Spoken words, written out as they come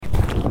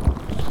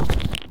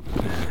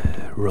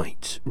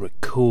Right,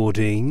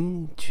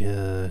 recording,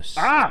 just...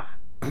 Ah!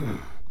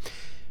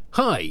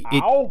 Hi,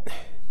 Ow!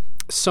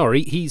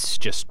 Sorry, he's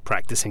just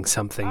practicing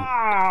something.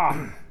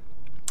 Ah!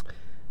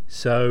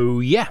 So,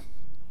 yeah.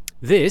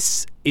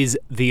 This is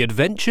The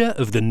Adventure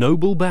of the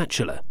Noble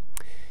Bachelor.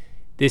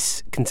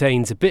 This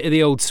contains a bit of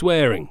the old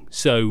swearing,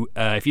 so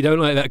if you don't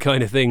like that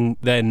kind of thing,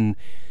 then...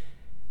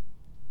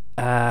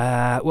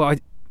 I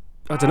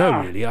don't know,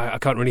 really. I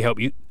can't really help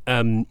you.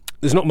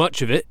 There's not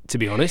much of it, to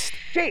be honest.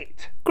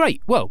 Shit!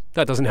 Great. Well,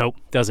 that doesn't help,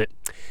 does it?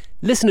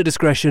 Listener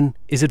discretion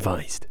is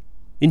advised.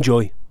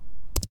 Enjoy.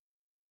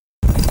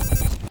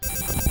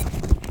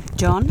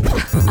 John,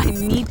 I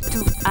need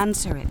to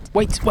answer it.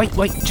 Wait.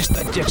 I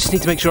just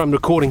need to make sure I'm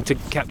recording to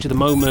capture the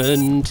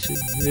moment.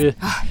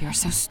 You're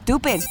so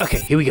stupid.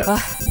 Okay, here we go.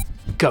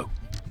 Go.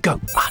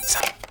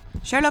 Answer.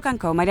 Sherlock &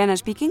 Co. Mariana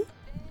speaking.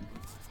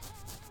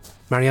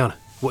 Mariana,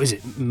 what is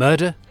it?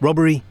 Murder?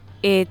 Robbery?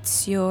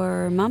 It's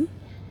your mum?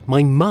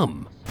 My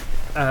mum?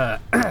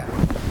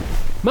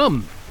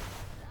 Mum!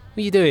 What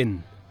are you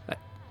doing?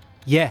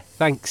 Yeah,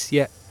 thanks,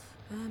 yeah.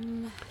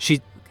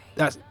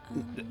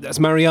 That's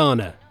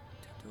Mariana.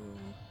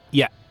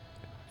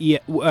 Yeah,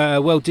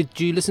 well, did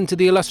you listen to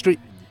the illustrious...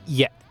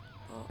 Yeah.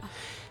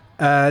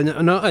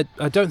 No,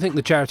 I don't think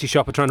the charity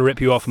shop are trying to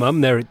rip you off,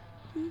 Mum. They're...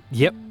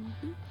 Yep.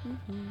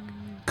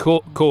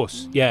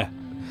 Course, yeah.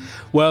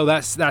 Well,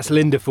 that's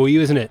Linda for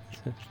you, isn't it?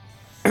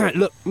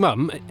 Look,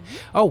 Mum...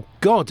 Oh,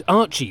 God,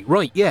 Archie,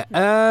 right, yeah.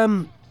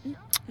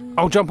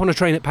 I'll jump on a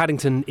train at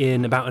Paddington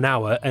in about an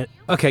hour.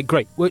 Okay,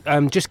 great. Well,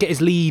 just get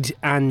his lead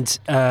and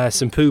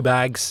some poo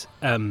bags.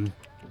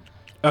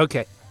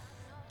 Okay,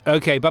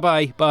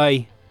 bye-bye.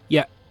 Bye.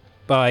 Yeah,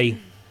 bye.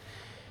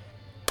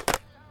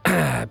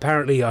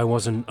 Apparently I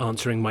wasn't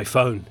answering my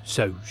phone,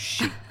 so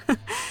shoot.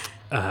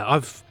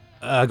 I've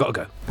got to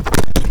go.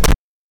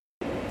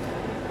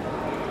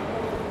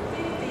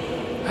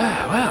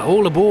 Well,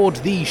 all aboard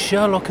the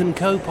Sherlock &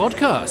 Co.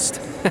 podcast.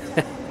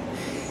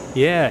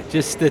 Yeah,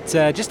 just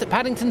at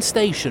Paddington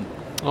Station,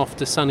 off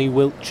to sunny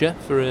Wiltshire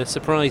for a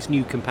surprise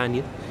new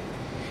companion.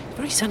 It's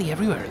very sunny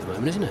everywhere at the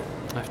moment, isn't it?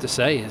 I have to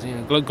say,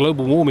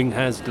 global warming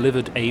has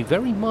delivered a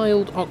very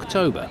mild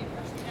October.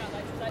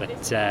 But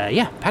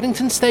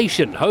Paddington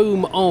Station,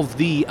 home of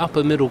the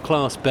upper middle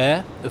class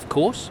bear, of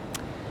course.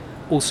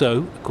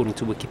 Also, according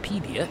to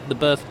Wikipedia, the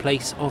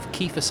birthplace of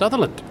Kiefer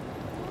Sutherland.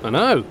 I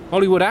know,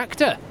 Hollywood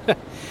actor.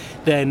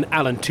 Then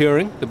Alan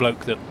Turing, the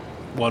bloke that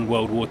won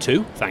World War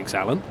II, thanks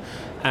Alan.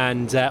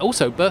 And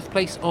also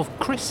birthplace of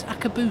Chris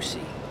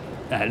Akabusi.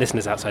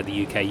 Listeners outside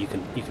the UK, you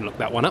can look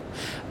that one up.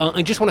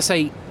 I just want to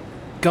say,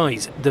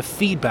 guys, the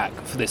feedback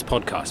for this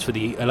podcast, for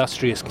the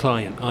illustrious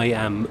client, I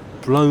am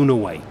blown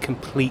away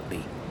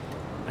completely.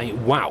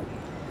 Wow,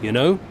 you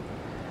know?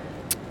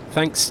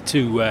 Thanks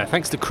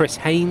to Chris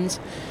Haynes,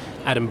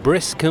 Adam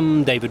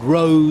Briscombe, David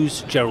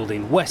Rose,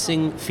 Geraldine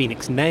Wessing,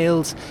 Phoenix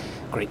Nails,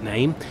 great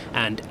name,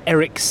 and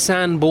Eric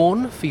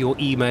Sanborn for your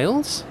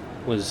emails.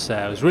 Was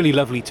really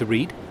lovely to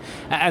read.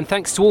 And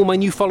thanks to all my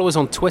new followers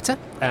on Twitter,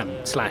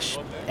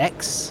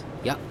 /X,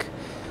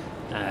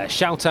 yuck.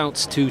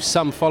 Shout-outs to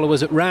some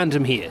followers at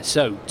random here.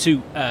 So,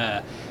 to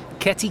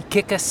Ketty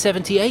Kicker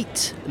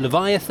 78,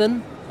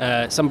 Leviathan,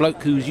 some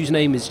bloke whose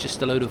username is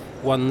just a load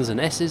of ones and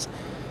S's.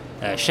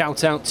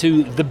 Shout-out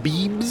to The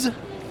Beebs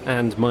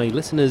and my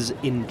listeners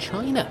in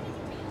China.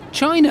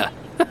 China!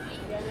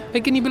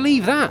 Can you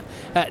believe that?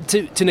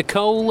 To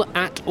Nicole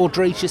at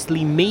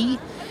Audaciously Me,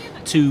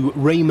 to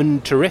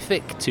Raymond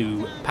Terrific,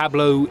 to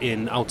Pablo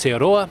in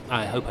Aotearoa,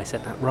 I hope I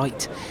said that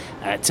right,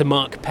 to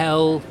Mark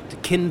Pell, to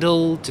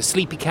Kindle, to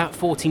Sleepy Cat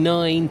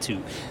 49,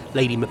 to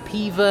Lady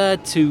Mapiva,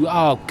 to...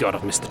 Oh, God,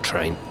 I've missed the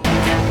train.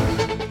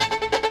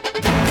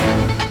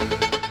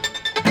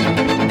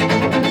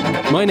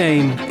 My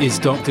name is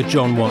Dr.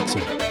 John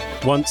Watson,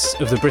 once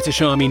of the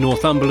British Army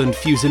Northumberland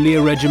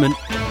Fusilier Regiment,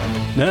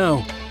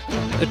 now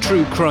a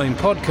true crime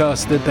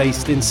podcaster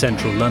based in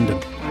central London.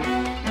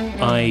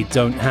 I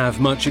don't have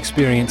much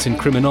experience in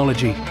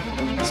criminology,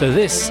 so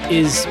this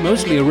is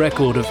mostly a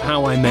record of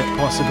how I met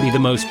possibly the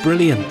most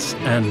brilliant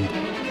and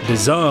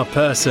bizarre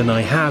person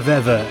I have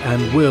ever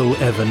and will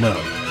ever know.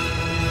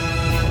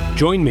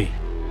 Join me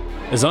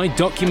as I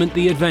document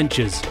the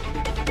adventures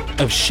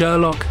of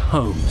Sherlock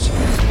Holmes.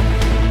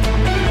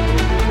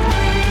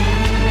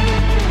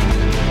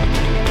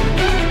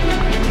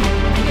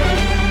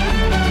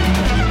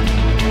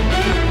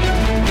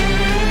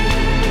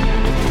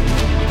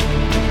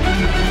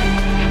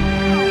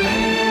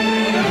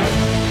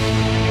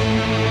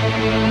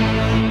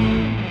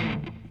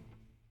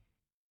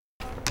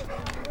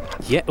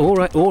 Yeah, all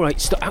right.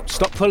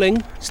 Stop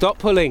pulling.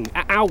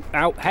 Ow.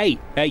 Hey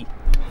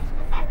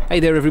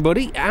there,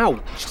 everybody. Ow,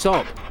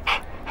 stop.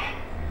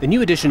 The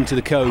new addition to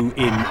the Co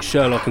in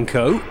Sherlock &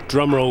 Co,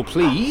 drumroll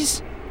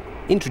please,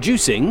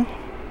 introducing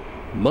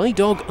my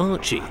dog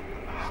Archie.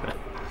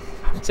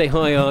 Say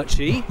hi,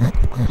 Archie.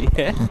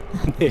 Yeah.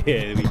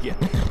 There we go.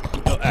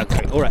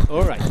 Okay, all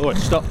right.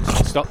 Stop.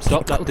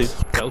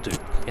 That'll do.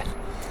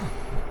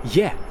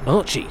 Yeah,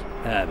 Archie.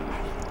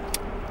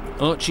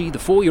 Archie, the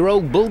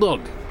 4-year-old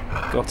bulldog.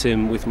 got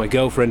him with my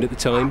girlfriend at the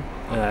time.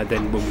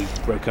 Then when we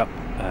broke up,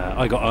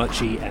 I got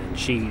Archie and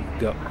she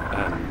got...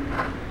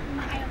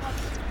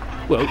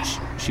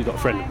 she got a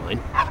friend of mine,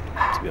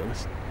 to be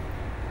honest.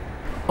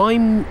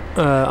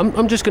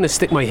 I'm just going to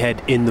stick my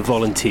head in the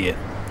volunteer,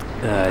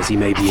 as he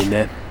may be in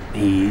there.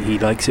 He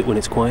likes it when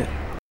it's quiet.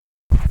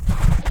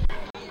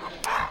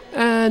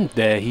 And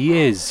there he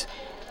is.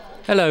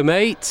 Hello,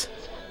 mate.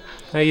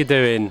 How you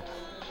doing?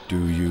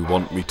 Do you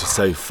want me to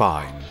say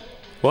fine?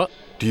 What?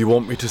 Do you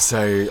want me to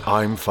say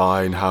I'm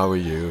fine, how are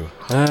you?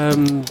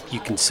 You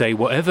can say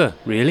whatever,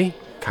 really.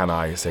 Can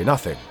I say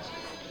nothing?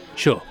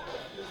 Sure.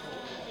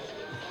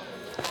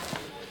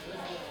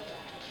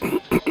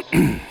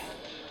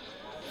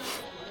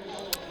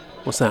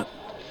 What's that?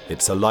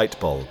 It's a light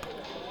bulb.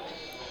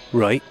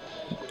 Right.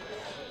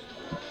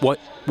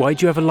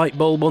 Why'd you have a light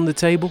bulb on the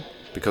table?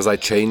 Because I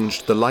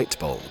changed the light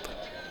bulb.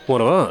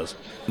 One of ours?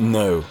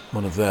 No,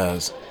 one of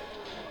theirs.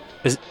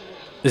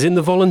 As in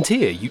the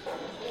volunteer?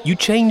 You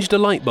changed a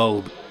light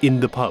bulb in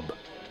the pub?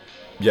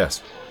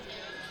 Yes.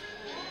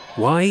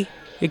 Why,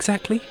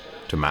 exactly?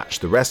 To match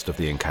the rest of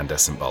the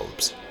incandescent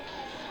bulbs.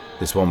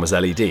 This one was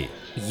LED.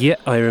 Yeah,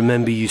 I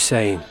remember you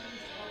saying.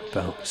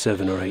 About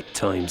 7 or 8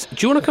 times. Do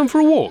you want to come for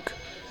a walk?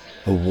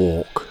 A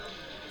walk?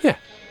 Yeah,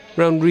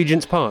 round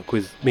Regent's Park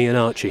with me and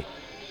Archie.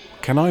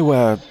 Can I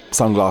wear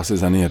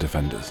sunglasses and ear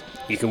defenders?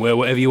 You can wear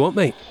whatever you want,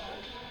 mate.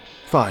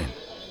 Fine.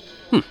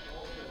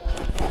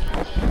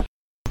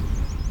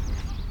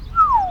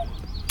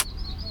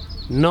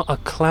 Not a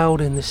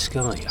cloud in the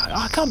sky.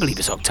 I can't believe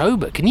it's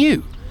October, can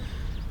you?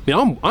 I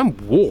mean, I'm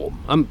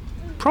warm. I'm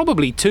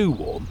probably too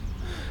warm.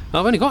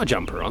 I've only got a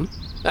jumper on.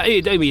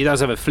 It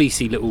does have a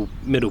fleecy little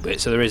middle bit,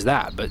 so there is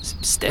that, but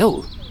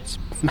still, it's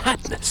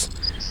madness.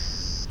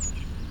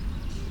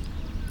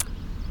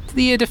 Do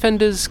the ear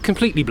defenders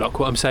completely block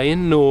what I'm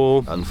saying,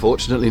 or...?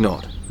 Unfortunately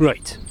not.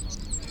 Right.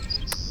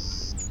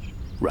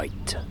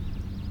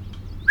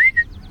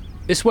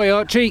 This way,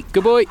 Archie.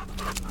 Good boy.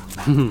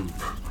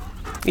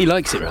 He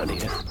likes it around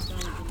here.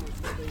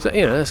 So,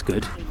 that's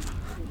good.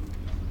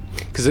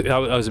 Because I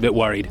was a bit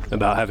worried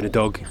about having a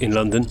dog in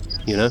London,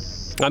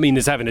 I mean,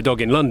 there's having a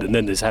dog in London,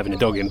 then there's having a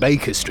dog in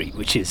Baker Street,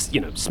 which is,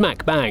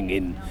 smack bang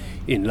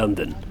in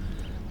London.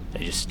 I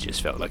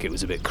just felt like it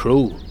was a bit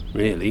cruel,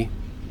 really.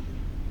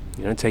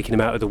 Taking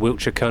him out of the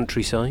Wiltshire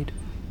countryside.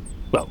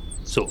 Well,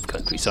 sort of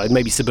countryside.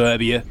 Maybe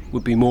suburbia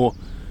would be more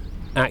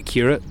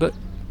accurate, but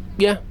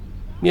yeah,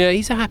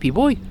 he's a happy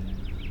boy.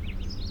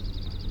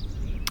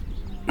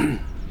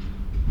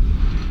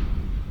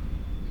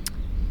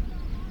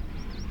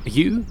 Are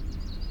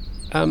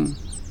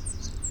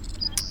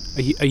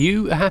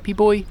you a happy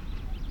boy,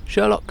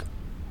 Sherlock?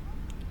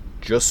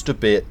 Just a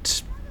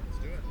bit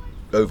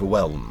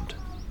overwhelmed.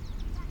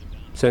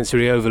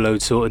 Sensory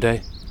overload sort of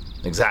day.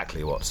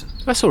 Exactly, Watson.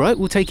 That's all right,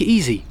 we'll take it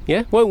easy,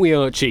 yeah? Won't we,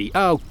 Archie?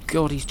 Oh,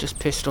 God, he's just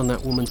pissed on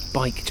that woman's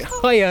bike.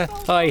 Hiya.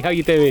 Hi, how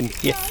you doing?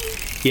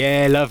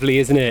 Yeah, lovely,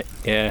 isn't it?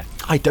 Yeah.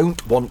 I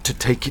don't want to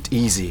take it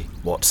easy,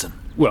 Watson.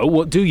 Well,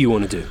 what do you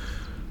want to do?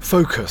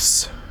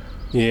 Focus.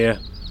 Yeah,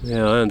 I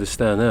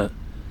understand that.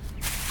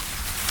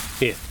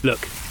 Here,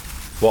 look.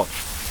 What?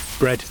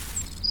 Bread.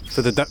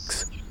 For the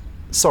ducks.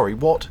 Sorry,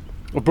 what?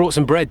 I brought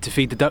some bread to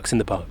feed the ducks in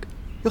the park.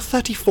 You're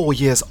 34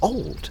 years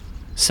old.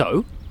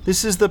 So?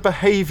 This is the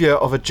behaviour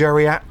of a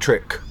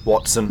geriatric,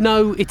 Watson.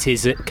 No, it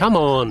isn't. Come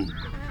on.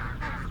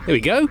 There we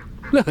go.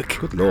 Look.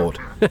 Good Lord.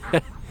 Look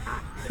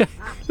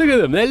at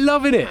them. They're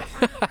loving it.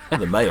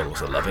 The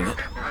males are loving it.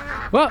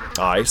 What?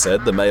 I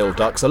said the male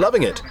ducks are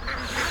loving it.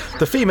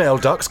 The female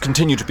ducks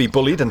continue to be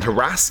bullied and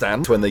harassed,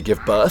 and when they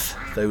give birth,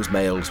 those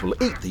males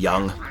will eat the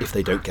young if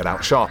they don't get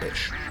out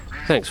sharpish.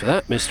 Thanks for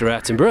that, Mr.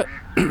 Attenborough.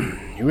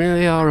 You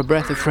really are a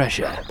breath of fresh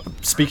air.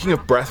 Speaking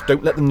of breath,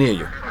 don't let them near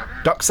you.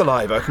 Duck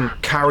saliva can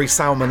carry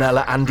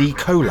salmonella and E.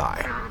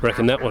 coli.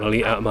 Reckon that one I'll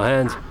eat out of my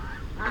hand.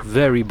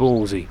 Very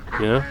ballsy,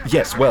 yeah?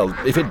 Yes, well,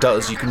 if it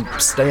does, you can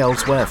stay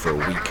elsewhere for a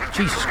week.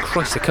 Jesus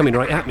Christ, they're coming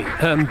right at me.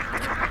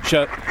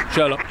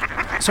 Sherlock.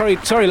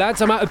 Sorry,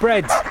 lads, I'm out of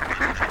bread.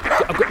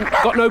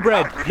 I've got no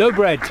bread. No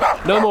bread.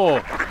 No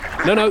more.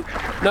 No.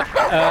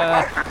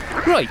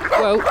 Right.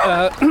 Well,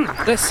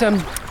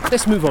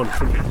 let's move on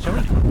from here, shall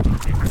we?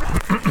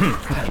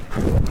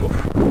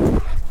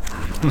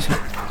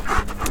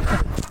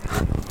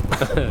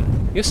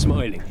 You're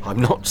smiling. I'm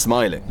not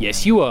smiling.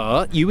 Yes, you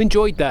are. You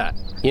enjoyed that.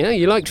 Yeah,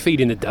 you liked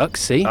feeding the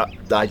ducks, see?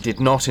 I did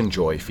not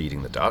enjoy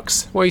feeding the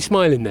ducks. Why are you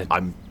smiling then?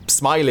 I'm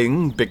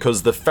smiling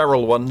because the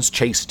feral ones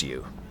chased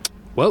you.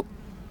 Well,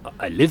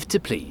 I live to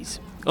please.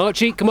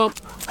 Archie, come on.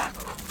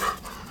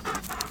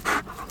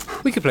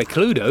 We could play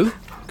Cluedo,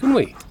 couldn't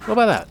we? What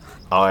about that?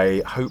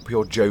 I hope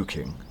you're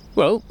joking.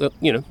 Well,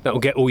 that'll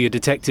get all your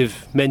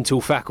detective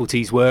mental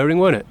faculties whirring,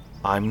 won't it?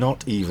 I'm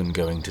not even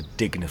going to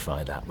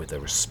dignify that with a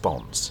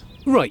response.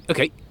 Right,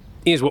 okay.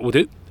 Here's what we'll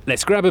do.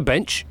 Let's grab a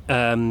bench.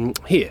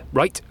 Here,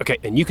 right? Okay,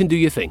 and you can do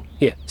your thing.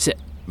 Here, sit.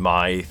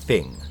 My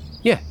thing?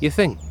 Yeah, your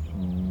thing.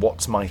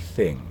 What's my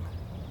thing?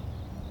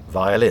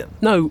 Violin?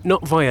 No,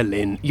 not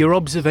violin. Your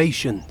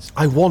observations.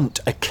 I want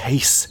a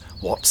case,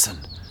 Watson.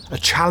 A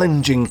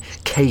challenging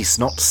case,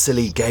 not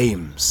silly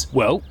games.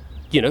 Well,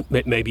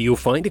 maybe you'll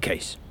find a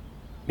case.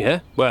 Yeah?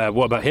 Well,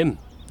 what about him?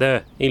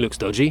 There, he looks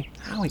dodgy.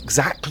 How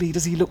exactly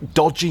does he look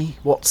dodgy,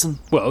 Watson?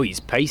 Well, he's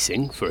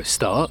pacing, for a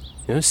start.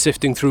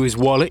 Sifting through his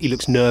wallet, he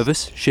looks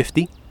nervous,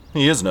 shifty.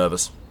 He is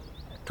nervous.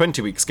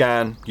 20-week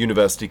scan,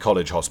 University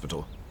College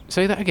Hospital.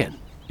 Say that again.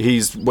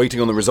 He's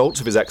waiting on the results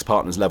of his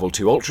ex-partner's level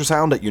 2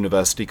 ultrasound at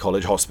University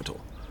College Hospital.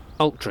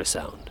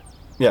 Ultrasound?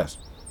 Yes.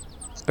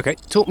 Okay,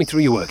 talk me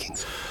through your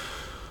workings.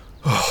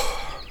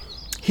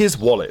 His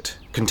wallet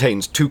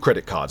contains 2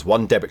 credit cards,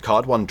 1 debit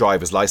card, 1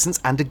 driver's license,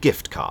 and a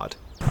gift card.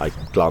 I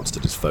glanced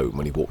at his phone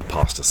when he walked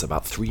past us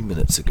about 3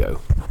 minutes ago.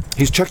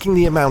 He's checking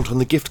the amount on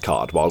the gift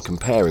card while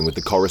comparing with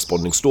the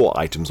corresponding store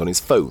items on his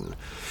phone,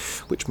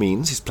 which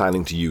means he's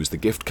planning to use the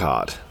gift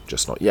card,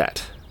 just not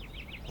yet.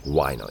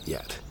 Why not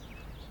yet?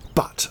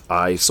 But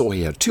I saw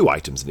he had 2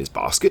 items in his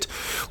basket.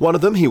 One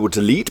of them he would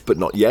delete, but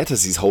not yet,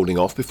 as he's holding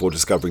off before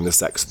discovering the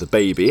sex of the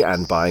baby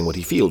and buying what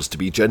he feels to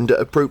be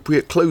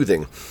gender-appropriate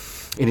clothing.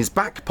 In his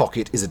back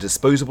pocket is a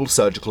disposable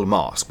surgical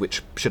mask,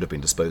 which should have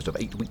been disposed of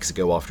 8 weeks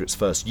ago after its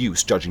first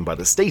use, judging by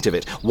the state of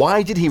it.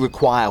 Why did he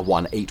require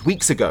one 8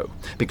 weeks ago?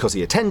 Because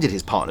he attended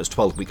his partner's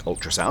 12-week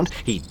ultrasound.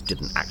 He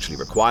didn't actually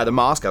require the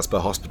mask as per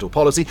hospital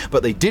policy,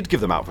 but they did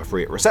give them out for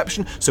free at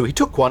reception, so he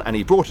took one and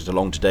he brought it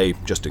along today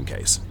just in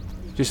case.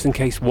 Just in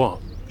case what?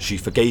 She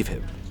forgave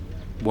him.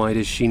 Why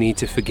does she need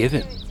to forgive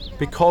him?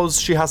 Because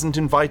she hasn't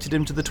invited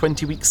him to the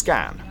 20-week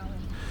scan.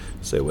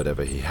 So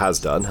whatever he has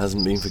done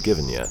hasn't been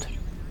forgiven yet.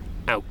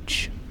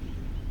 Ouch.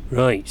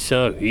 Right,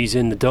 so he's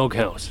in the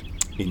doghouse.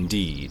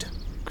 Indeed.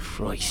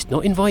 Christ,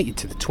 not invited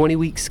to the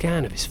 20-week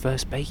scan of his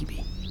first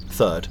baby.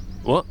 3rd.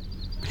 What?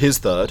 His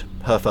 3rd,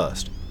 her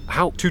 1st.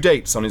 How? 2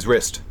 dates on his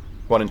wrist.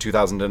 One in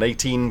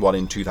 2018, one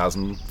in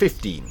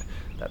 2015.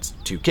 That's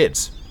 2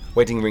 kids.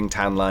 Wedding ring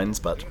tan lines,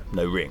 but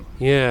no ring.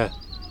 Yeah,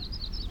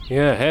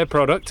 hair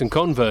product and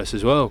Converse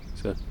as well.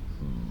 So,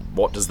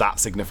 what does that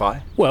signify?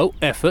 Well,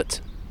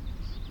 effort,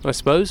 I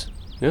suppose.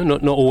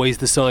 Not always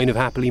the sign of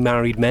happily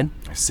married men.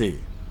 I see.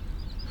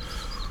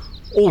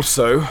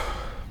 Also,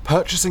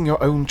 purchasing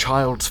your own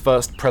child's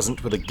first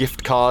present with a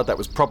gift card that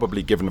was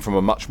probably given from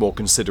a much more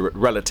considerate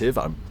relative,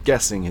 I'm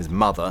guessing his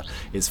mother,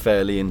 is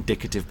fairly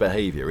indicative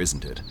behaviour,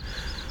 isn't it?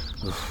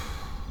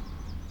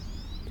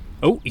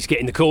 Oh, he's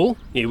getting the call.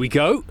 Here we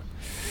go.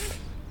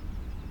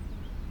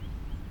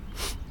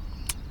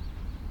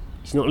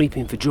 He's not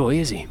leaping for joy,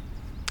 is he?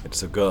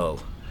 It's a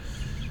girl.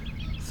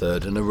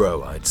 3rd in a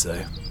row, I'd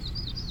say.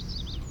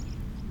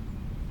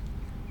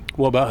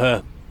 What about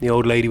her? The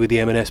old lady with the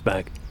M&S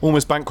bag?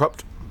 Almost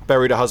bankrupt.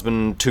 Buried her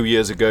husband 2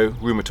 years ago.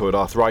 Rheumatoid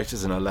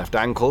arthritis in her left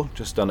ankle.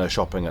 Just done her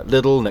shopping at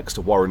Lidl next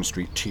to Warren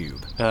Street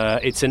Tube.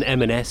 It's an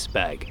M&S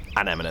bag.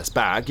 An M&S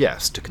bag,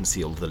 yes, to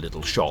conceal the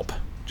Lidl shop.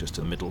 Just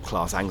a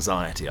middle-class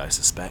anxiety, I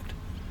suspect.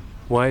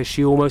 Why is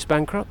she almost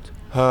bankrupt?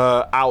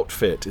 Her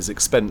outfit is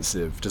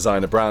expensive,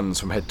 designer brands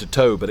from head to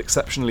toe, but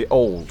exceptionally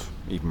old,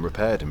 even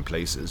repaired in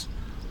places.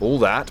 All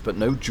that, but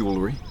no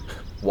jewellery.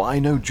 Why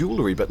no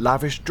jewellery but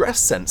lavish dress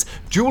sense?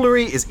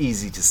 Jewellery is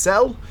easy to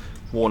sell,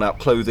 worn-out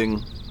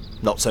clothing,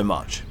 not so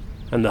much.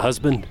 And the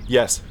husband?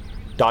 Yes,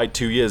 died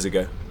 2 years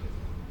ago.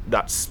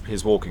 That's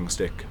his walking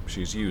stick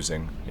she's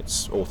using.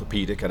 It's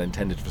orthopaedic and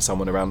intended for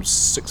someone around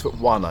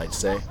 6'1", I'd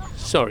say.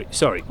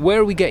 Sorry.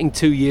 Where are we getting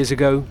 2 years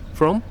ago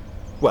from?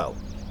 Well,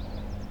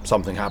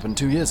 something happened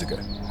 2 years ago.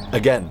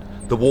 Again,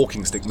 the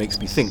walking stick makes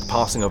me think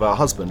passing of her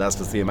husband, as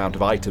does the amount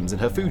of items in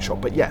her food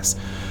shop. But yes,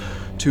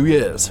 2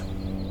 years.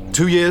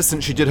 2 years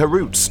since she did her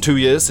roots. 2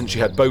 years since she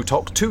had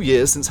Botox. 2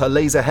 years since her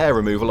laser hair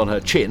removal on her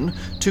chin.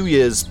 2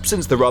 years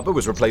since the rubber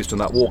was replaced on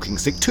that walking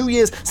stick. 2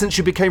 years since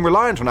she became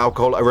reliant on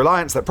alcohol, a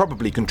reliance that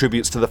probably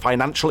contributes to the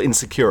financial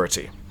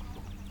insecurity.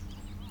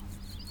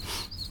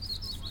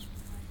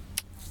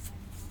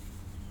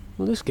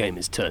 Well, this game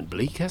has turned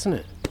bleak, hasn't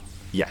it?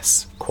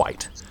 Yes,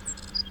 quite.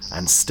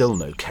 And still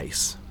no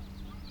case.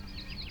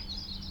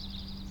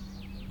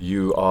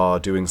 You are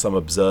doing some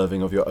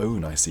observing of your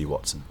own, I see,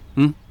 Watson.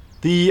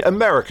 The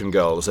American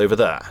girls over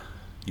there.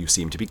 You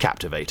seem to be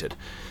captivated.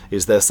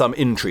 Is there some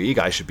intrigue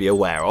I should be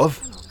aware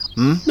of?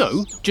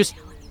 No, just,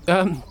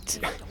 yeah,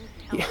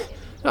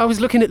 I was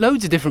looking at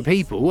loads of different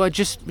people. You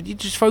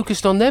just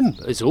focused on them,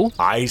 is all.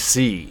 I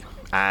see.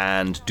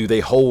 And do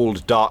they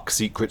hold dark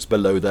secrets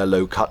below their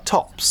low-cut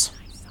tops?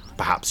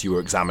 Perhaps you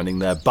were examining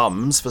their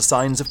bums for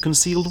signs of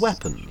concealed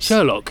weapons.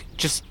 Sherlock,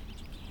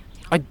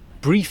 I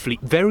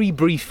very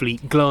briefly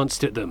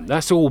glanced at them.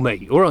 That's all,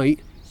 mate, all right?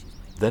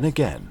 Then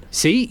again...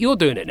 See, you're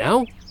doing it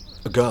now.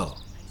 A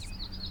girl.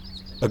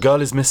 A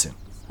girl is missing.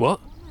 What?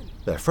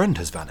 Their friend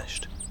has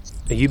vanished.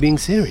 Are you being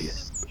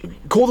serious?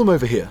 Call them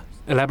over here.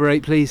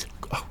 Elaborate, please.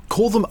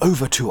 Call them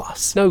over to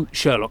us. No,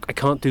 Sherlock, I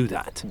can't do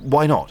that.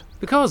 Why not?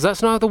 Because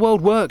that's not how the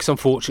world works,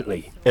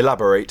 unfortunately.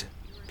 Elaborate,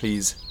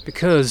 please.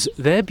 Because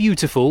they're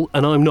beautiful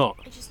and I'm not.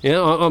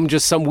 Yeah, I'm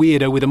just some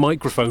weirdo with a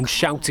microphone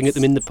shouting at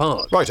them in the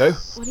park. Righto.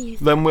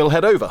 Then we'll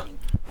head over.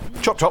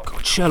 Chop, chop.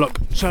 God, Sherlock,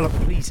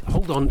 please,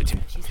 hold on.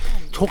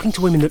 Talking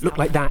to women that look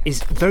like that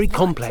is very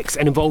complex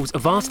and involves a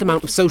vast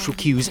amount of social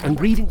cues and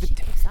reading the...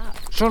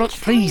 Sherlock,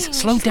 please,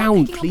 slow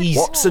down, please.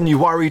 Watson, you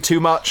worry too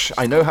much.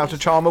 I know how to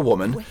charm a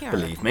woman, Where?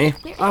 believe me.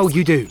 Oh,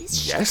 you do?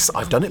 Yes,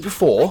 I've done it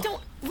before.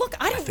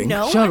 I don't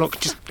know. Sherlock,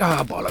 just...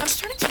 I'm bollocks.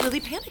 starting to really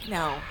panic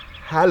now.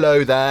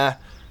 Hello there.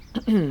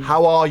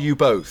 How are you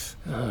both?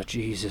 Oh,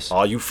 Jesus.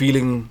 Are you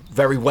feeling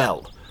very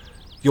well?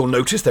 You'll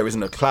notice there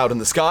isn't a cloud in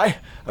the sky.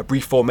 A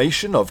brief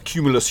formation of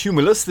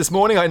cumulus this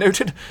morning, I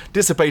noted.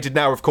 Dissipated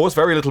now, of course.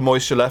 Very little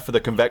moisture left for the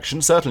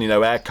convection. Certainly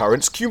no air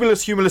currents.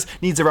 Cumulus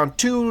needs around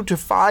 2 to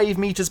 5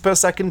 meters per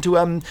second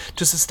to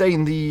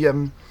sustain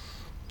the,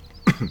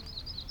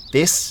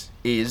 This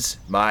is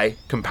my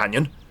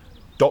companion,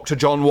 Dr.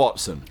 John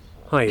Watson.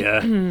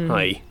 Hi,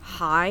 hi.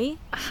 Hi.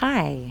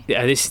 Hi.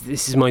 Yeah, this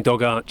is my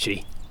dog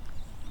Archie.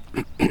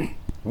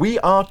 We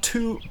are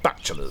two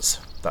bachelors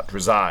that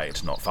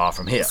reside not far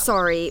from here.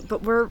 Sorry,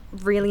 but we're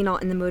really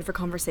not in the mood for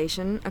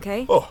conversation,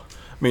 okay? Oh,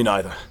 me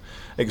neither.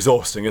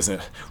 Exhausting, isn't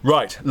it?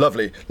 Right,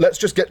 lovely. Let's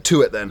just get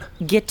to it then.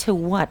 Get to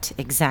what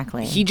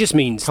exactly? He just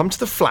means... Come to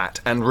the flat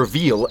and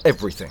reveal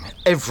everything.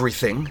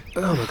 Everything.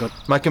 Oh, my God.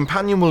 My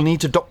companion will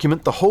need to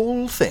document the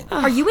whole thing.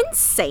 Are you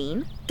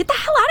insane? Get the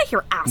hell out of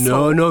here,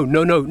 asshole!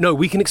 No,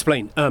 we can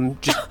explain.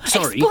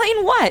 Sorry.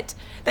 Explain what?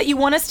 That you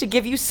want us to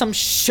give you some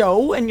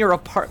show in your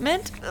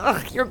apartment?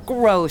 Ugh, you're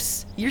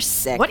gross. You're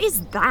sick. What is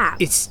that?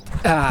 It's,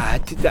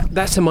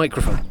 that's a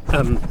microphone.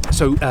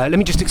 Let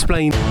me just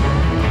explain.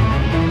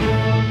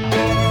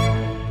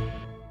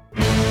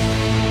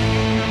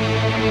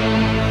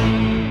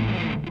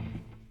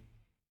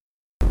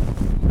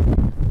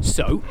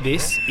 So,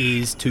 this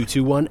is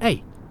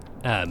 221A.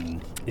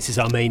 This is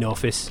our main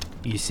office.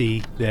 You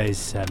see,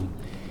 there's,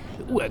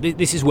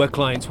 this is where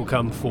clients will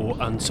come for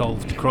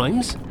unsolved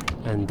crimes.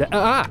 And,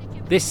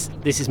 this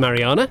is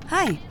Mariana.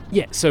 Hi.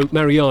 Yeah, so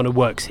Mariana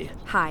works here.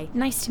 Hi.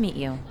 Nice to meet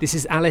you. This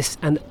is Alice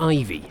and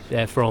Ivy.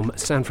 They're from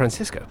San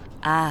Francisco.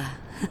 Ah,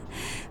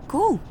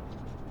 cool.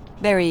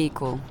 Very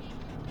cool.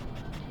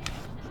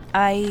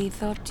 I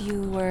thought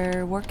you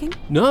were working?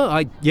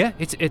 No,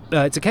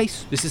 it's a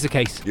case. This is a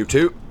case. You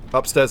two,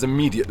 upstairs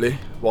immediately.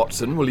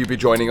 Watson, will you be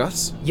joining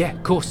us? Yeah,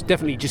 of course,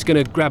 definitely. Just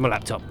gonna grab my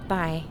laptop.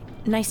 Bye.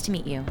 Nice to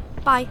meet you.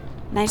 Bye.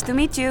 Nice to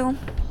meet you.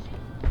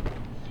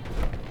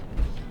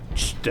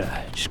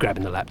 Just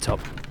grabbing the laptop.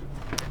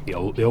 The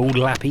old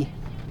lappy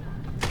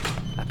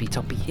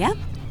toppy. Yeah,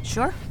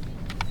 sure.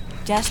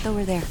 Just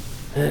over there.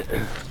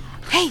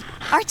 Hey,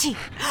 Archie!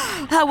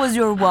 How was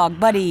your walk,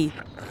 buddy?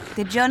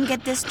 Did John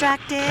get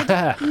distracted?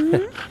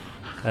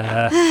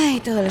 Ay,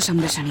 todos los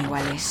hombres son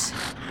iguales.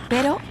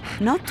 Pero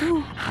no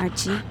tú,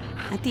 Archie.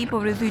 A ti,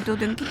 pobrecito,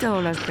 te han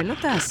quitado las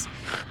pelotas.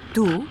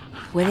 Tú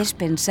puedes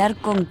pensar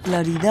con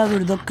claridad,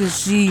 ¿verdad que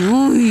sí?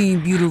 Uy,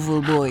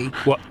 beautiful boy.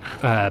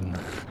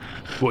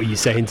 What are you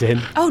saying to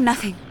him? Oh,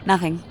 nothing.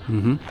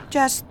 Mm-hmm.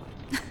 Just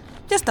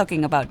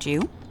talking about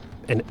you.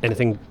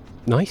 Anything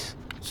nice?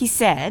 He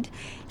said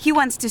he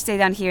wants to stay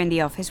down here in the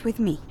office with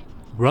me.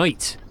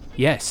 Right.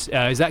 Yes.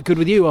 Is that good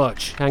with you,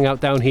 Arch? Hang out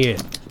down here.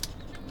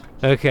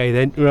 Okay,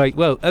 then. Right.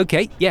 Well,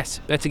 okay. Yes.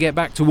 Better get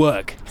back to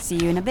work. See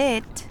you in a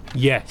bit.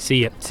 Yeah.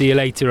 See you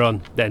later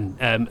on, then.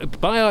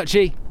 Bye,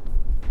 Archie.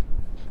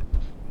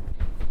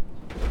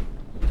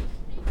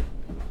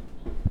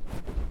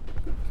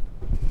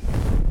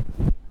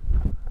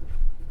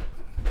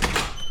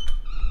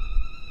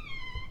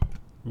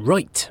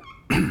 Right.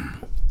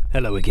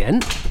 Hello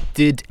again.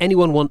 Did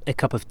anyone want a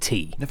cup of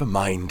tea? Never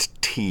mind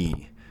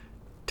tea.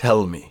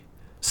 Tell me.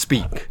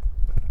 Speak.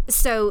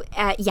 So,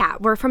 yeah,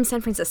 we're from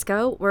San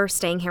Francisco. We're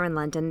staying here in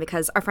London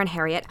because our friend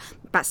Harriet,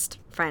 best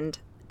friend,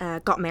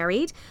 got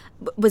married.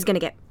 Was gonna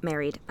get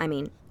married,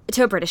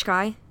 to a British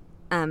guy.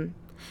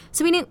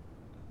 So we knew...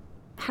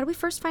 How did we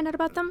first find out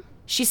about them?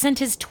 She sent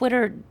his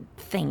Twitter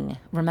thing,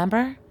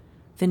 remember?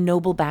 The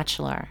Noble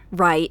Bachelor.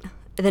 Right.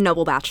 The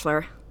Noble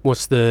Bachelor.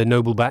 What's the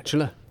Noble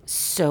Bachelor?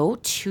 So,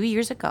 2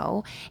 years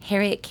ago,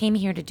 Harriet came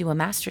here to do a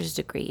master's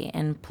degree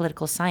in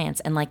political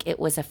science, and it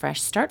was a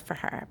fresh start for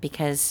her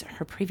because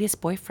her previous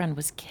boyfriend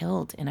was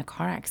killed in a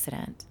car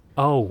accident.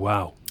 Oh,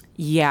 wow.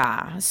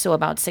 Yeah, so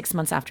about 6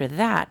 months after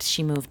that,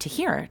 she moved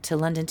to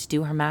London to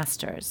do her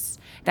master's.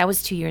 That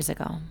was 2 years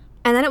ago.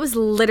 And then it was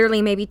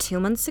literally maybe 2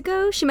 months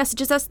ago, she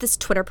messages us this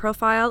Twitter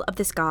profile of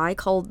this guy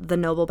called The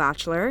Noble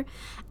Bachelor.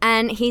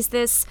 And he's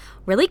this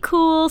really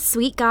cool,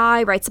 sweet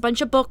guy, writes a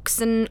bunch of books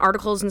and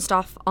articles and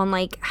stuff on,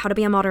 how to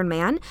be a modern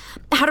man,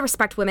 how to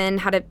respect women,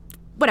 how to,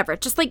 whatever,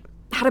 just,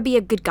 how to be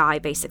a good guy,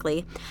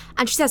 basically.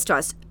 And she says to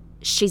us,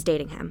 she's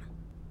dating him.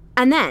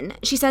 And then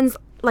she sends,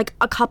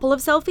 a couple of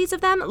selfies of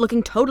them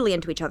looking totally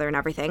into each other and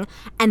everything.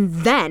 And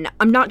then,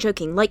 I'm not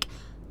joking, what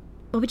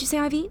would you say,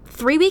 Ivy?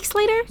 3 weeks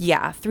later?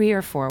 Yeah, 3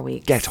 or 4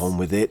 weeks. Get on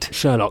with it.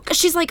 Sherlock.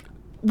 She's like,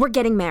 we're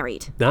getting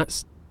married.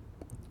 That's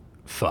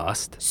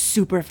fast.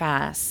 Super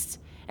fast.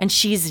 And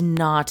she's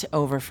not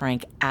over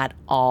Frank at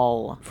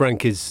all.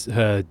 Frank is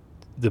the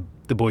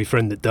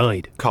boyfriend that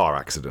died. Car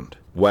accident.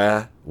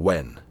 Where?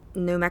 When?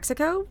 New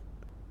Mexico?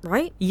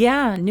 Right?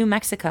 Yeah, New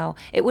Mexico.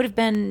 It would have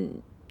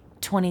been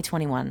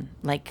 2021,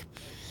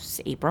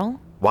 April.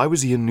 Why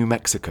was he in New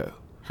Mexico?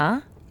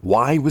 Huh?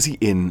 Why was he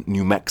in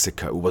New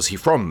Mexico? Was he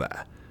from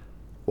there?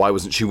 Why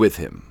wasn't she with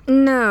him?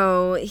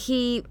 No,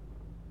 I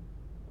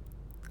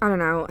don't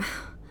know.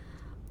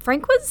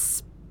 Frank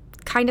was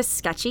kind of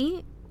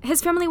sketchy.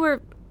 His family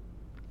were,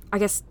 I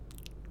guess,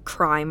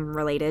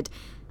 crime-related.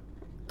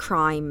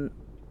 Crime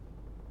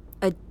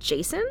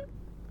adjacent?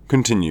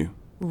 Continue.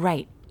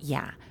 Right,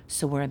 yeah.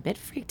 So we're a bit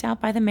freaked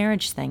out by the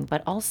marriage thing,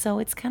 but also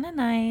it's kind of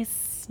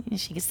nice.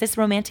 She gets this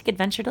romantic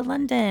adventure to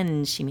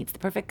London. She meets the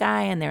perfect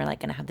guy, and they're like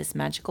going to have this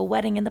magical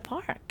wedding in the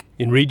park.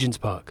 In Regent's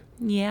Park.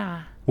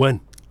 Yeah.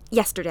 When?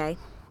 Yesterday.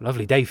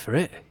 Lovely day for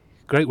it.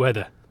 Great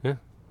weather. Yeah.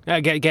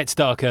 It gets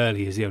dark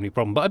early is the only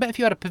problem. But I bet if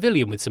you had a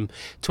pavilion with some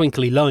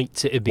twinkly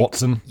lights, it'd be...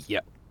 Watson?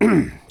 Yeah.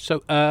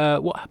 So,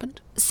 what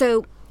happened?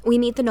 So, we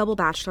meet the noble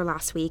bachelor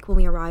last week when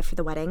we arrived for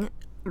the wedding,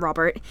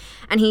 Robert.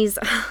 And he's,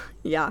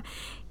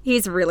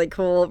 he's really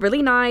cool,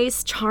 really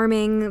nice,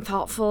 charming,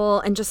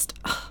 thoughtful, and just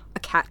a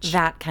catch.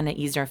 That kind of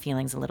eased our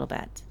feelings a little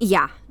bit.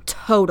 Yeah,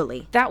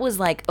 totally. That was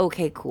like,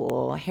 okay,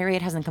 cool.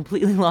 Harriet hasn't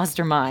completely lost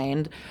her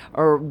mind.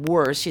 Or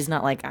worse, she's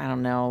not like, I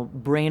don't know,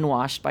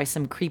 brainwashed by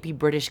some creepy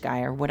British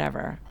guy or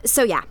whatever.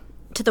 So yeah,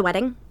 to the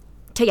wedding,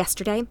 to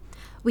yesterday.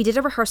 We did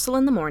a rehearsal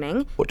in the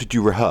morning. What did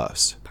you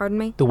rehearse? Pardon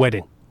me? The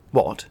wedding.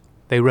 What?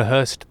 They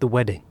rehearsed the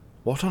wedding.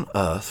 What on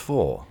earth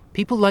for?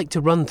 People like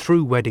to run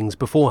through weddings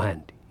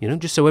beforehand,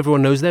 just so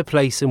everyone knows their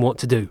place and what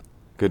to do.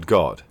 Good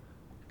God.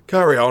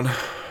 Carry on.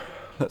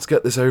 Let's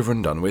get this over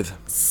and done with.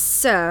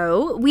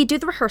 So, we do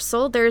the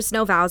rehearsal. There's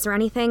no vows or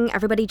anything.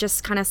 Everybody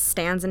just kind of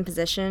stands in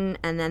position,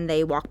 and then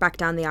they walk back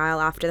down the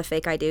aisle after the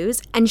fake I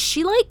do's. And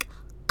she,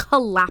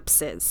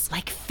 collapses.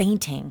 Like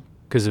fainting.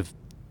 Because of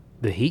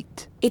the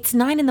heat? It's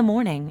 9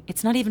 a.m.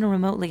 It's not even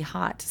remotely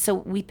hot. So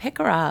we pick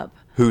her up.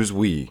 Who's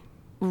we?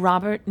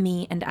 Robert,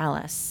 me, and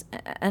Alice.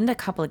 And a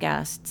couple of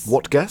guests.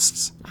 What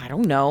guests? I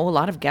don't know. A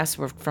lot of guests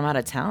were from out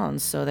of town,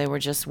 so they were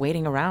just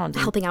waiting around.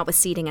 Helping out with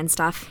seating and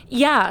stuff.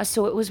 Yeah,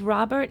 so it was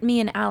Robert, me,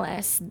 and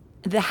Alice.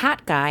 The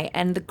hat guy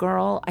and the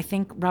girl, I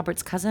think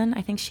Robert's cousin,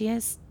 I think she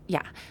is.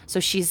 Yeah,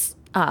 so she's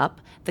up.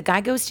 The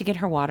guy goes to get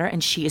her water,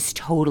 and she is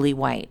totally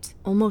white.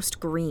 Almost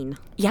green.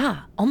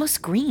 Yeah,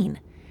 almost green.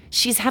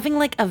 She's having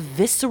a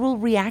visceral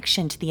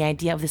reaction to the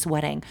idea of this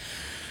wedding.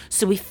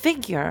 So we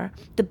figure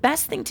the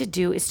best thing to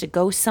do is to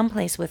go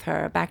someplace with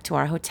her, back to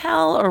our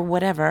hotel or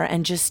whatever,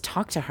 and just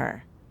talk to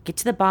her. Get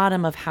to the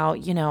bottom of how,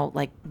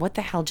 what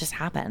the hell just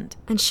happened.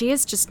 And she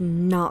is just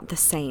not the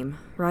same,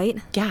 right?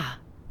 Yeah,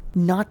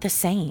 not the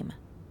same.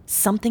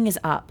 Something is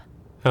up.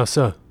 How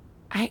so?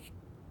 I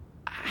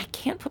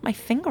can't put my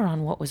finger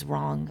on what was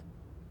wrong,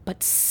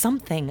 but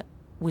something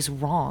was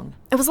wrong.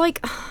 It was I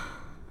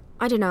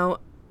don't know.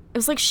 It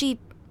was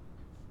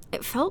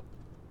it felt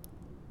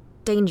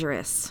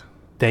dangerous.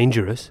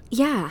 Dangerous?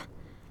 Yeah.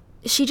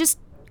 She just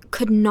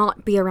could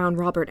not be around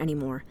Robert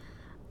anymore.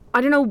 I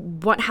don't know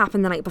what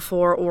happened the night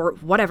before or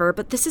whatever,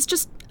 but this is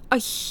just a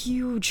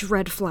huge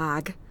red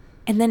flag.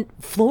 And then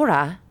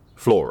Flora.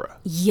 Flora.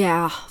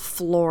 Yeah,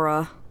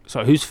 Flora.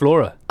 So who's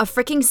Flora? A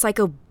freaking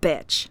psycho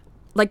bitch.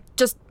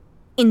 Just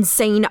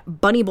insane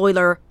bunny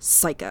boiler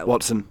psycho.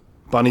 Watson.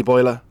 Bunny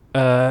boiler?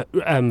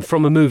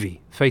 From a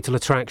movie, Fatal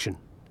Attraction.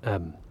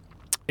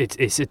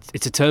 It's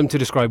a term to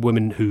describe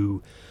women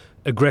who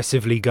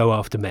aggressively go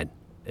after men.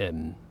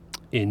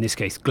 In this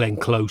case, Glenn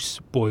Close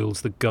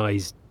boils the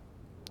guy's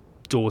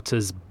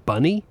daughter's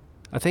bunny,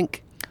 I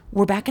think.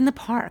 We're back in the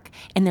park,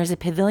 and there's a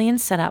pavilion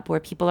set up where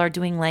people are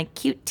doing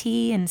cute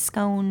tea and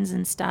scones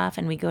and stuff,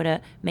 and we go to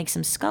make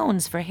some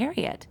scones for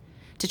Harriet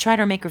to try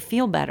to make her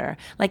feel better.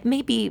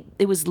 Maybe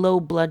it was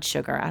low blood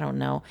sugar, I don't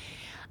know.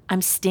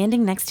 I'm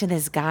standing next to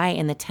this guy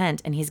in the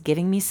tent, and he's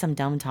giving me some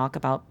dumb talk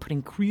about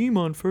putting cream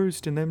on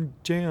first and then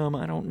jam,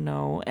 I don't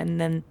know.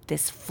 And then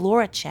this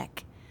Flora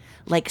chick,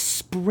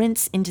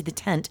 sprints into the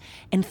tent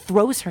and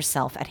throws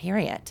herself at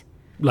Harriet.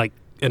 Like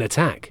an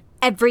attack?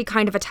 Every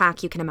kind of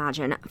attack you can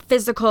imagine.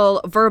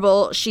 Physical,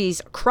 verbal,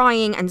 she's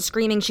crying and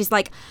screaming. She's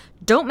like,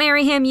 don't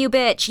marry him, you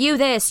bitch, you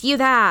this, you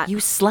that. You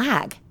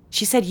slag.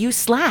 She said you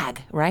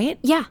slag, right?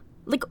 Yeah.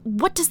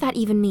 What does that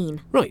even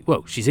mean? Right,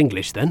 well, she's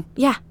English then.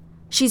 Yeah.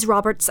 She's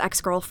Robert's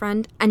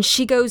ex-girlfriend, and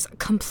she goes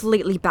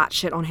completely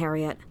batshit on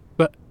Harriet.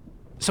 But,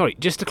 sorry,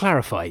 just to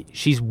clarify,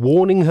 she's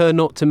warning her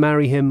not to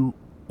marry him,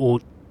 or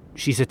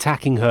she's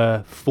attacking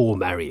her for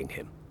marrying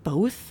him?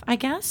 Both, I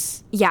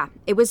guess? Yeah,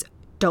 it was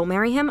don't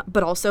marry him,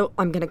 but also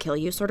I'm gonna kill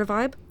you sort of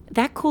vibe.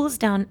 That cools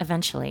down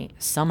eventually,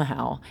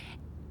 somehow.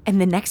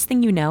 And the next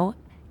thing you know,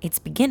 it's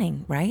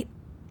beginning, right?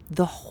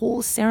 The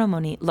whole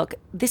ceremony. Look,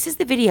 this is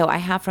the video I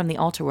have from the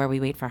altar where we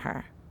wait for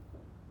her.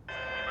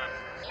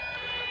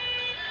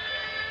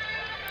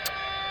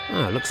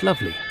 Ah, looks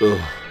lovely.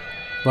 Ugh.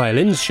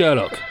 Violins,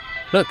 Sherlock.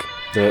 Look.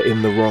 They're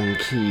in the wrong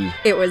key.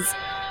 It was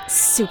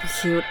super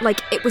cute.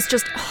 It was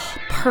just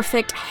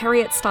perfect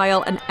Harriet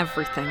style and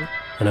everything.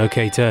 An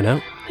okay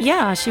turnout.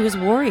 Yeah, she was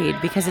worried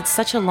because it's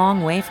such a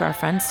long way for our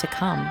friends to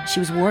come. She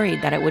was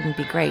worried that it wouldn't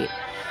be great.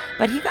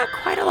 But he got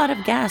quite a lot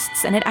of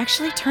guests, and it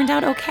actually turned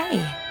out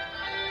okay.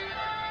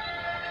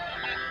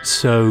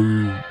 So,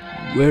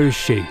 where is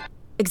she?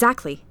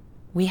 Exactly.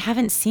 We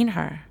haven't seen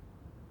her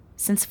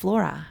since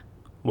Flora.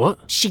 What?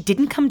 She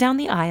didn't come down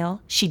the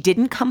aisle. She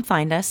didn't come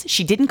find us.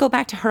 She didn't go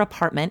back to her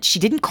apartment. She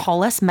didn't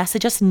call us,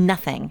 message us,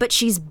 nothing. But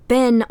she's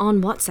been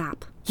on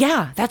WhatsApp.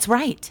 Yeah, that's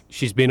right.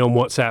 She's been on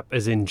WhatsApp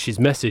as in she's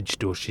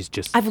messaged or she's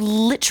just... I've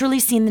literally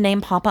seen the name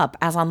pop up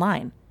as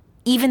online.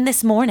 Even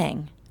this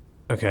morning.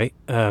 Okay,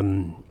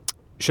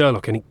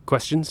 Sherlock, any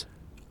questions?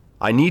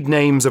 I need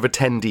names of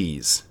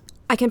attendees.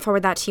 I can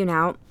forward that to you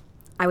now.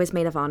 I was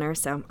maid of honor,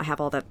 so I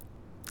have all the...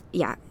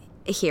 Yeah,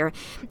 here.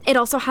 It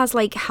also has,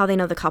 like, how they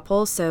know the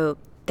couple, so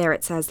there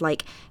it says,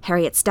 like,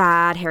 Harriet's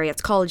dad,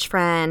 Harriet's college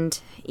friend,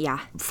 yeah.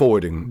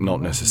 Forwarding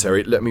not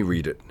necessary. Let me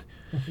read it.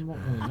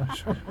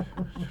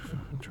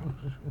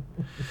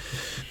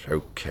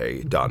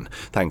 Okay, done.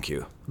 Thank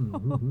you.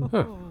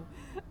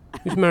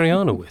 Who's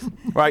Mariana with?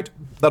 Right,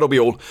 that'll be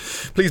all.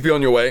 Please be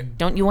on your way.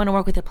 Don't you want to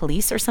work with the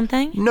police or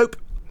something? Nope.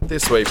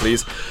 This way,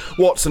 please.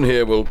 Watson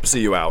here will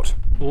see you out.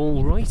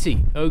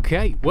 Alrighty.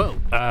 Okay. Well,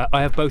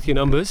 I have both your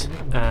numbers,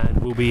 and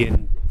we'll be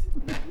in.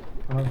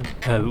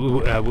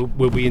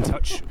 We'll be in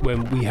touch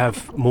when we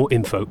have more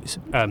info.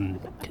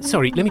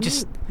 Sorry. Let me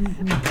just.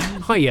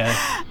 Hiya.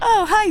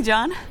 Oh, hi,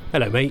 John.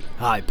 Hello, mate.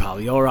 Hi,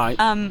 pal. You all right?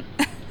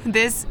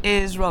 This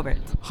is Robert.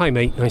 Hi,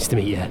 mate. Nice to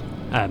meet you.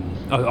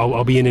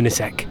 I'll be in a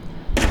sec.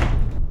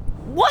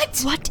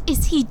 What? What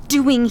is he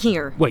doing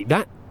here? Wait,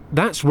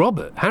 that's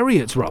Robert.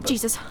 Harriet's Robert.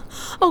 Jesus.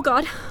 Oh,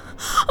 God.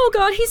 Oh,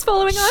 God, he's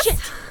following us. Shit!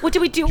 What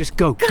do we do? Just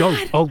go.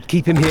 I'll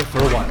keep him here for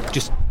a while.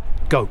 Just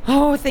go.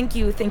 Oh, thank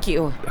you.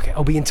 Okay,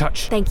 I'll be in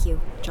touch. Thank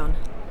you, John.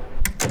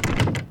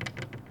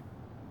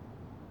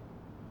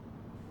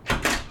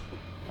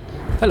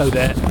 Hello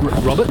there,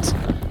 Robert.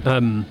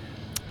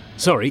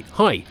 Sorry.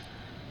 Hi.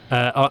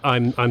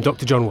 I'm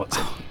Dr. John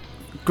Watson.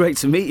 Great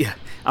to meet you.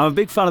 I'm a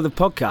big fan of the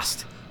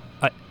podcast.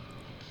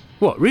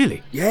 What,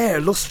 really? Yeah,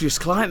 illustrious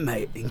client,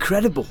 mate.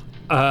 Incredible.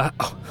 Oh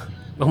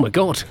my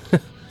God.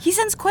 He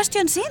sends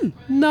questions in.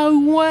 No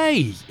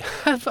way.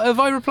 Have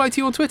I replied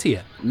to you on Twitter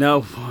yet?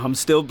 No, I'm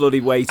still bloody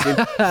waiting.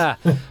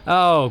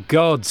 Oh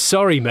God,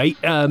 sorry, mate.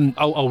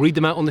 I'll read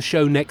them out on the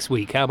show next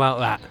week. How about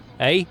that?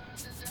 Eh?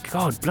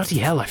 God, bloody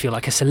hell, I feel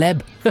like a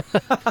celeb.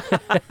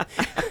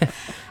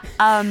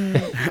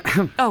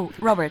 Oh,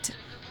 Robert,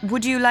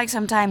 would you like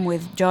some time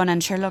with John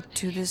and Sherlock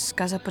to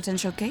discuss a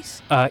potential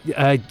case?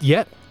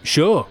 Yeah,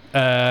 sure.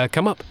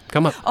 Come up.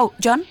 Oh,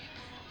 John,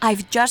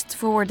 I've just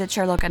forwarded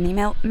Sherlock an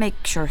email. Make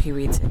sure he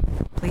reads it,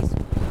 please.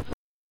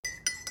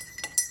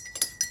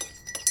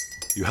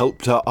 You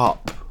helped her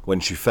up when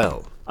she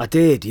fell. I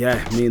did,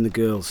 yeah, me and the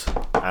girls.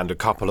 And a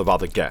couple of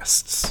other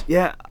guests.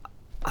 Yeah,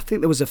 I think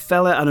there was a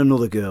fella and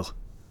another girl.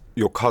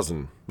 Your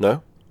cousin,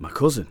 no? My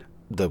cousin.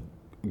 The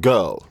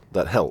girl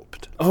that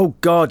helped. Oh,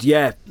 God,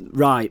 yeah,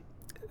 right.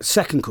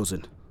 Second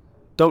cousin.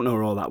 Don't know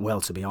her all that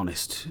well, to be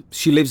honest.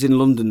 She lives in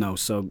London, though,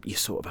 so you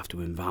sort of have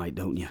to invite,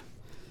 don't you?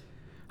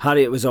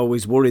 Harriet was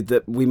always worried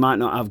that we might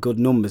not have good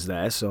numbers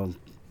there, so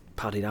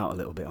padded out a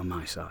little bit on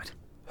my side.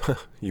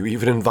 You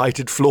even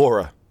invited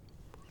Flora.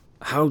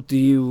 How do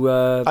you,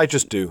 I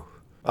just do.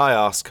 I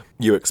ask,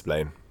 you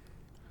explain.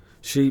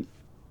 She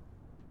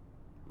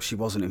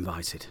wasn't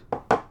invited.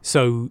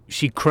 So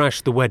she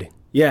crashed the wedding?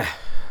 Yeah,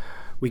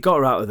 we got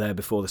her out of there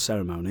before the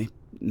ceremony.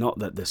 Not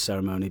that the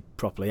ceremony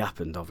properly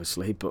happened,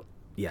 obviously, but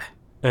yeah.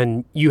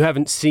 And you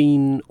haven't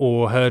seen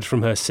or heard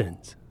from her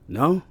since?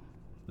 No,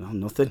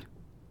 nothing.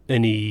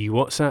 Any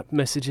WhatsApp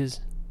messages?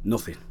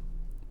 Nothing.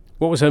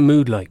 What was her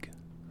mood like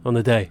on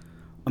the day?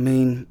 I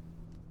mean,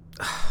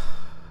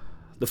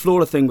 the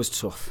Flora thing was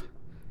tough.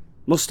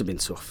 Must have been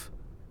tough.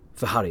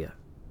 For Harriet.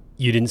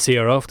 You didn't see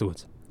her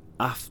afterwards?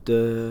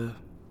 After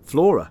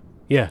Flora?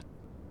 Yeah.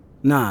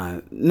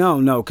 No,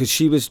 because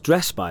she was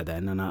dressed by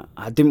then, and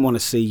I didn't want to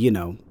see,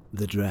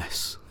 the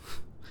dress.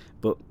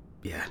 But,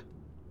 yeah.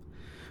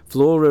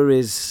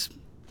 Flora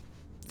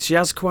she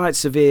has quite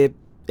severe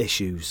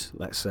issues,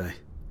 let's say.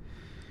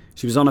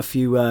 She was on a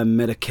few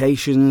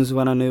medications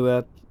when I knew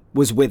her.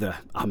 Was with her,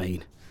 I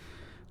mean.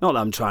 Not that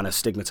I'm trying to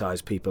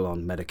stigmatise people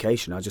on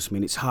medication, I just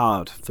mean it's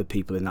hard for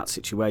people in that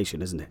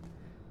situation, isn't it?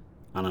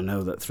 And I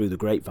know that through the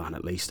grapevine,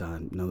 at least, I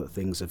know that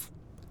things have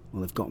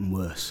gotten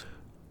worse.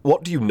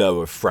 What do you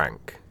know of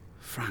Frank?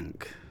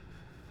 Frank?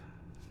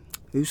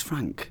 Who's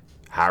Frank?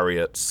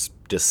 Harriet's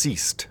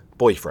deceased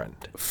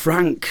boyfriend.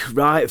 Frank,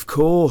 right, of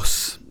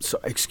course. So,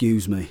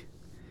 excuse me.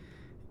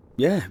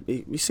 Yeah,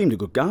 he seemed a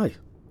good guy.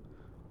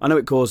 I know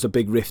it caused a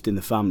big rift in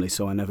the family,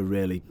 so I never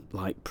really,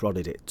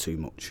 prodded it too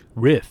much.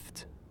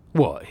 Rift?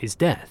 What, his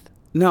death?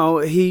 No,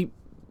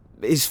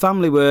 his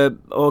family were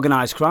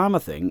organised crime, I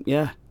think,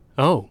 yeah.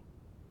 Oh.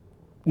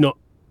 Not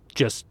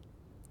just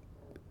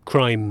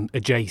crime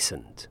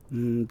adjacent?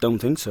 Don't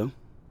think so.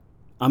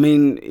 I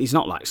mean, he's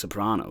not like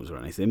Sopranos or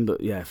anything,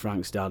 but yeah,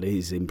 Frank's dad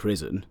is in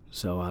prison,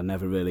 so I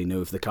never really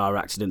knew if the car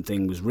accident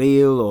thing was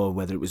real, or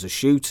whether it was a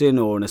shooting,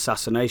 or an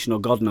assassination, or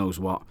God knows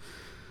what.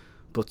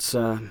 But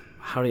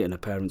Harriet and her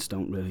parents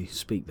don't really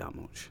speak that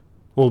much.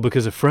 All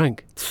because of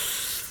Frank?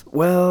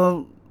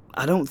 Well,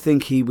 I don't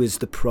think he was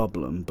the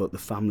problem, but the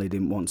family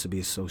didn't want to be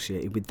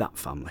associated with that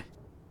family.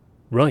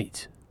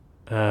 Right.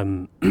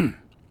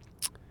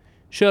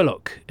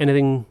 Sherlock,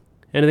 anything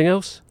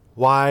else?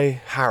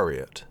 Why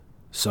Harriet?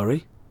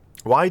 Sorry?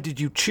 Why did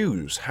you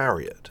choose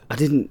Harriet? I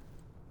didn't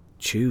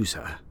choose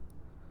her.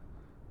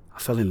 I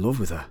fell in love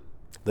with her.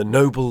 The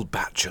Noble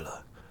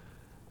Bachelor.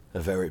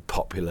 A very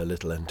popular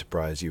little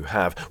enterprise you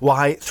have.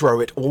 Why throw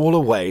it all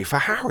away for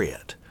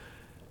Harriet?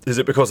 Is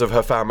it because of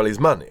her family's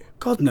money?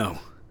 God, no.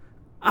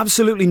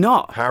 Absolutely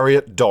not.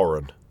 Harriet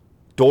Doran,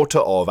 daughter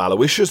of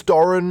Aloysius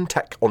Doran,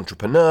 tech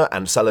entrepreneur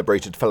and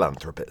celebrated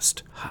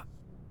philanthropist.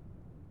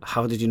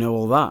 How did you know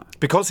all that?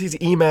 Because he's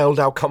emailed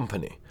our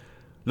company,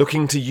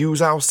 looking to use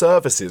our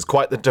services.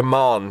 Quite the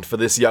demand for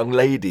this young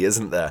lady,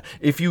 isn't there?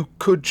 If you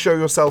could show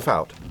yourself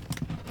out.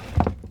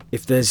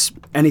 If there's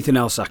anything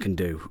else I can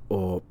do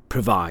or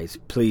provide,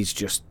 please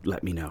just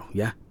let me know,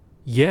 yeah?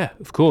 Yeah,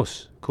 of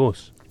course.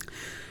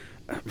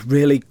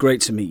 Really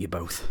great to meet you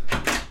both.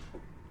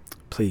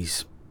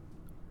 Please,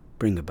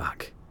 bring her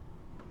back.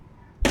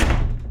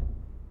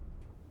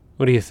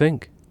 What do you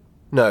think?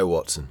 No,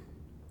 Watson.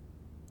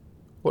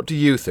 What do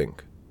you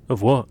think?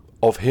 Of what?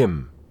 Of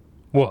him.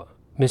 What?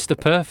 Mr.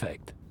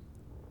 Perfect?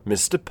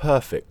 Mr.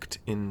 Perfect,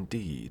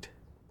 indeed.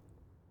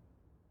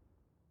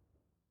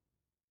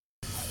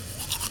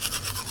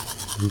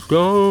 You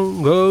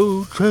don't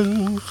go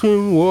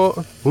chasing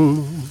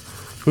waterfalls,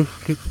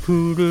 just stick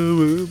to the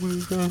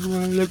rivers and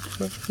my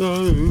legs are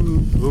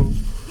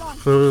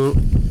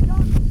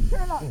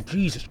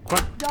Jesus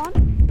Christ. John,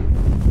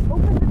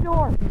 open the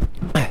door.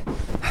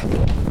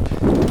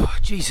 Oh,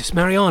 Jesus,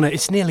 Mariana,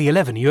 it's nearly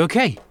 11. Are you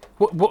okay?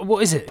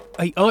 What is it?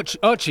 Hey,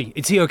 Archie,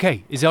 is he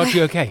okay? Is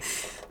Archie okay?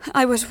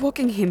 I was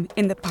walking him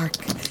in the park.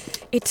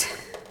 It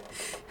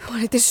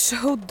is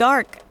so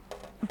dark,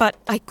 but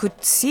I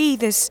could see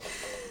this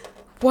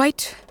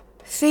white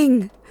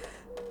thing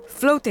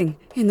floating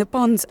in the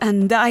ponds,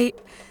 and I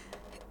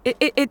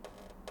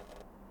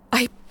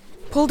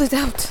pulled it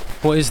out.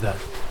 What is that?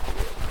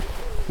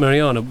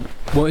 Mariana,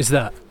 what is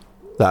that?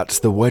 That's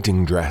the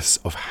wedding dress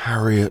of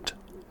Harriet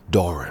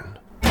Doran.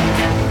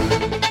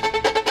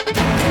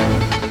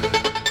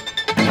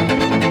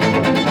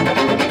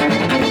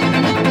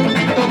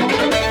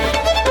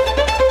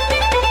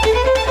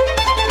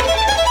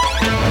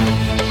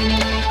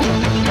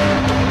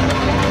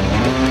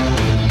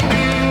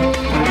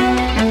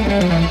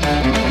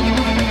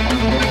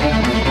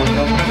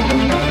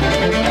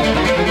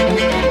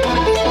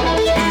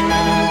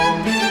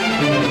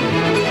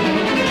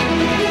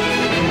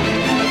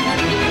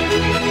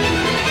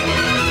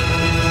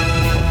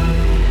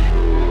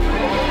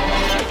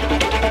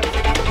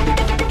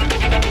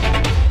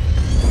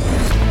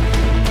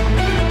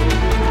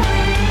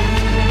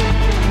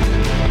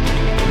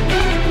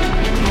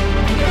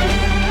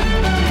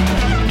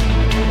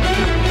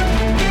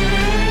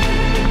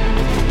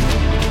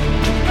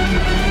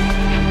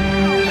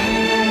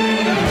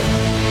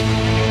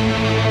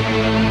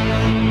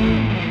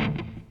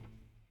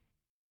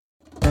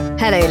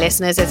 Hello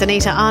listeners, it's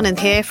Anita Anand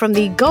here from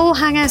the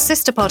Goalhanger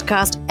sister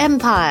podcast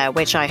Empire,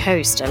 which I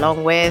host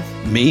along with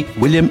me,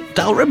 William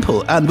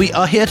Dalrymple, and we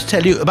are here to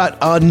tell you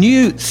about our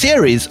new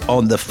series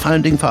on the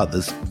founding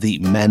fathers, the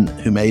men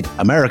who made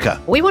America.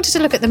 We wanted to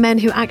look at the men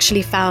who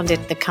actually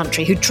founded the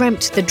country, who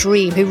dreamt the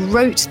dream, who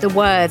wrote the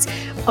words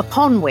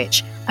upon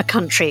which a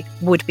country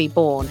would be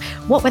born.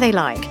 What were they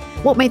like?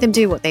 What made them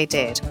do what they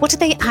did? What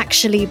did they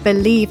actually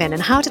believe in?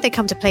 And how did they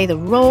come to play the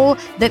role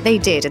that they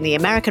did in the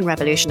American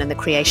Revolution and the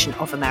creation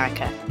of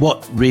America?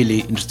 What really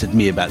interested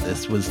me about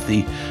this was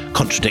the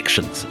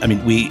contradictions. I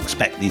mean, we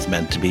expect these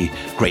men to be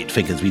great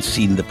figures. We've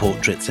seen the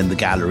portraits in the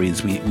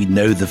galleries. We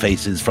know the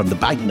faces from the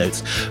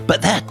banknotes,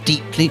 but they're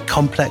deeply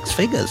complex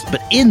figures.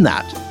 But in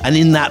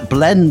that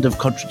blend of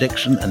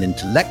contradiction and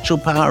intellectual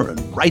power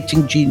and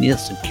writing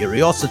genius and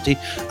curiosity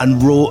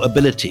and raw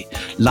ability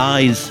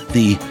lies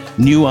the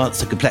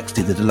nuance and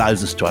complexity that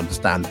allows us to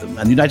understand them.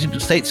 And the United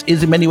States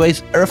is in many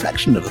ways a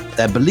reflection of them,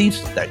 their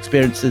beliefs, their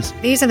experiences.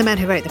 These are the men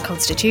who wrote the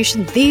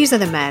Constitution. These are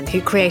the men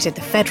who created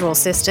the federal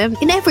system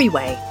in every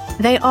way.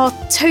 They are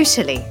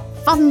totally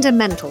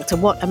fundamental to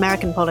what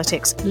American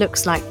politics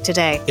looks like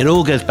today. It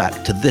all goes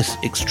back to this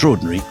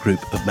extraordinary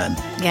group of men.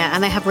 Yeah,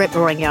 and they have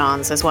rip-roaring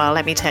yarns as well,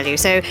 let me tell you.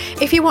 So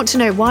if you want to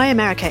know why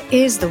America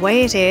is the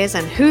way it is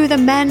and who the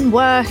men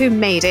were who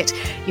made it,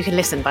 you can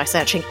listen by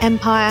searching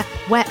Empire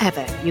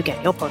wherever you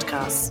get your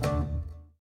podcasts.